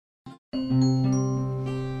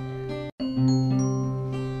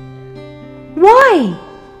Why?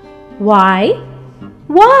 Why?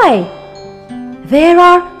 Why? There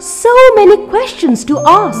are so many questions to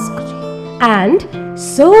ask and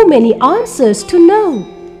so many answers to know.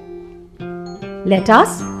 Let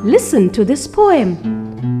us listen to this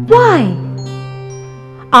poem. Why?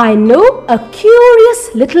 I know a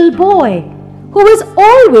curious little boy who is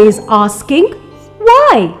always asking,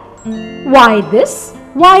 why? Why this?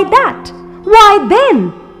 Why that? Why then?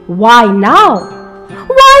 Why now?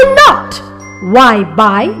 Why not? Why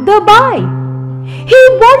by the by? He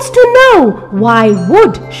wants to know why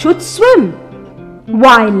wood should swim,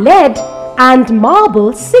 why lead and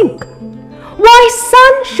marble sink, why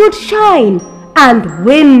sun should shine and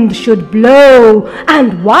wind should blow,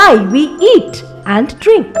 and why we eat and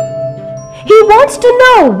drink. He wants to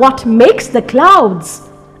know what makes the clouds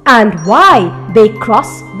and why they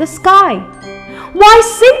cross the sky, why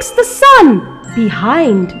sinks the sun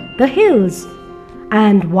behind the hills,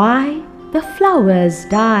 and why the flowers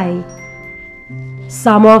die.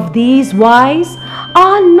 Some of these whys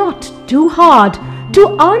are not too hard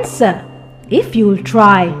to answer if you'll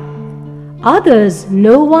try. Others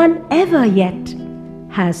no one ever yet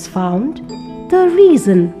has found the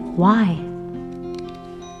reason why.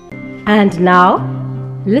 And now,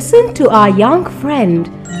 listen to our young friend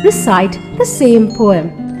recite the same poem.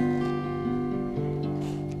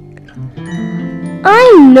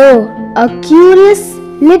 I know a curious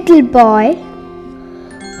little boy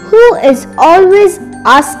who is always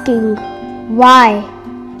asking why.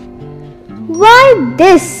 Why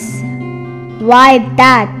this? Why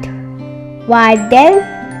that? Why then?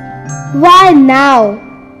 Why now?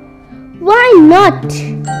 Why not?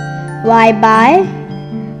 Why by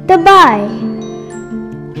the by?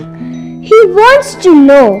 He wants to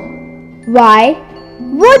know why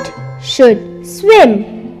wood should swim,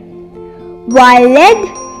 why lead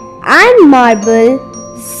and marble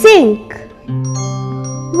sink,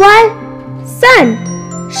 why sun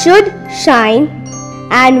should shine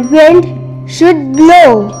and wind should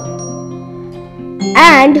blow,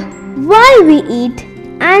 and why we eat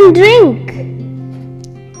and drink.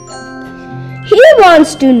 He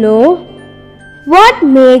wants to know what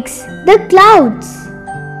makes the clouds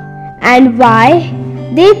and why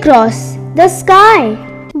they cross the sky,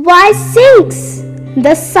 why sinks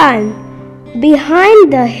the sun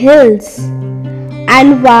behind the hills,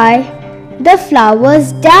 and why the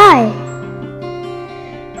flowers die.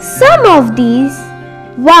 Some of these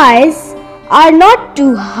whys are not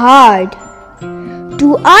too hard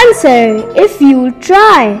to answer if you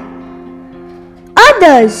try.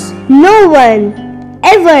 Others no one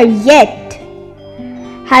ever yet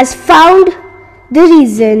has found the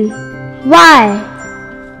reason why.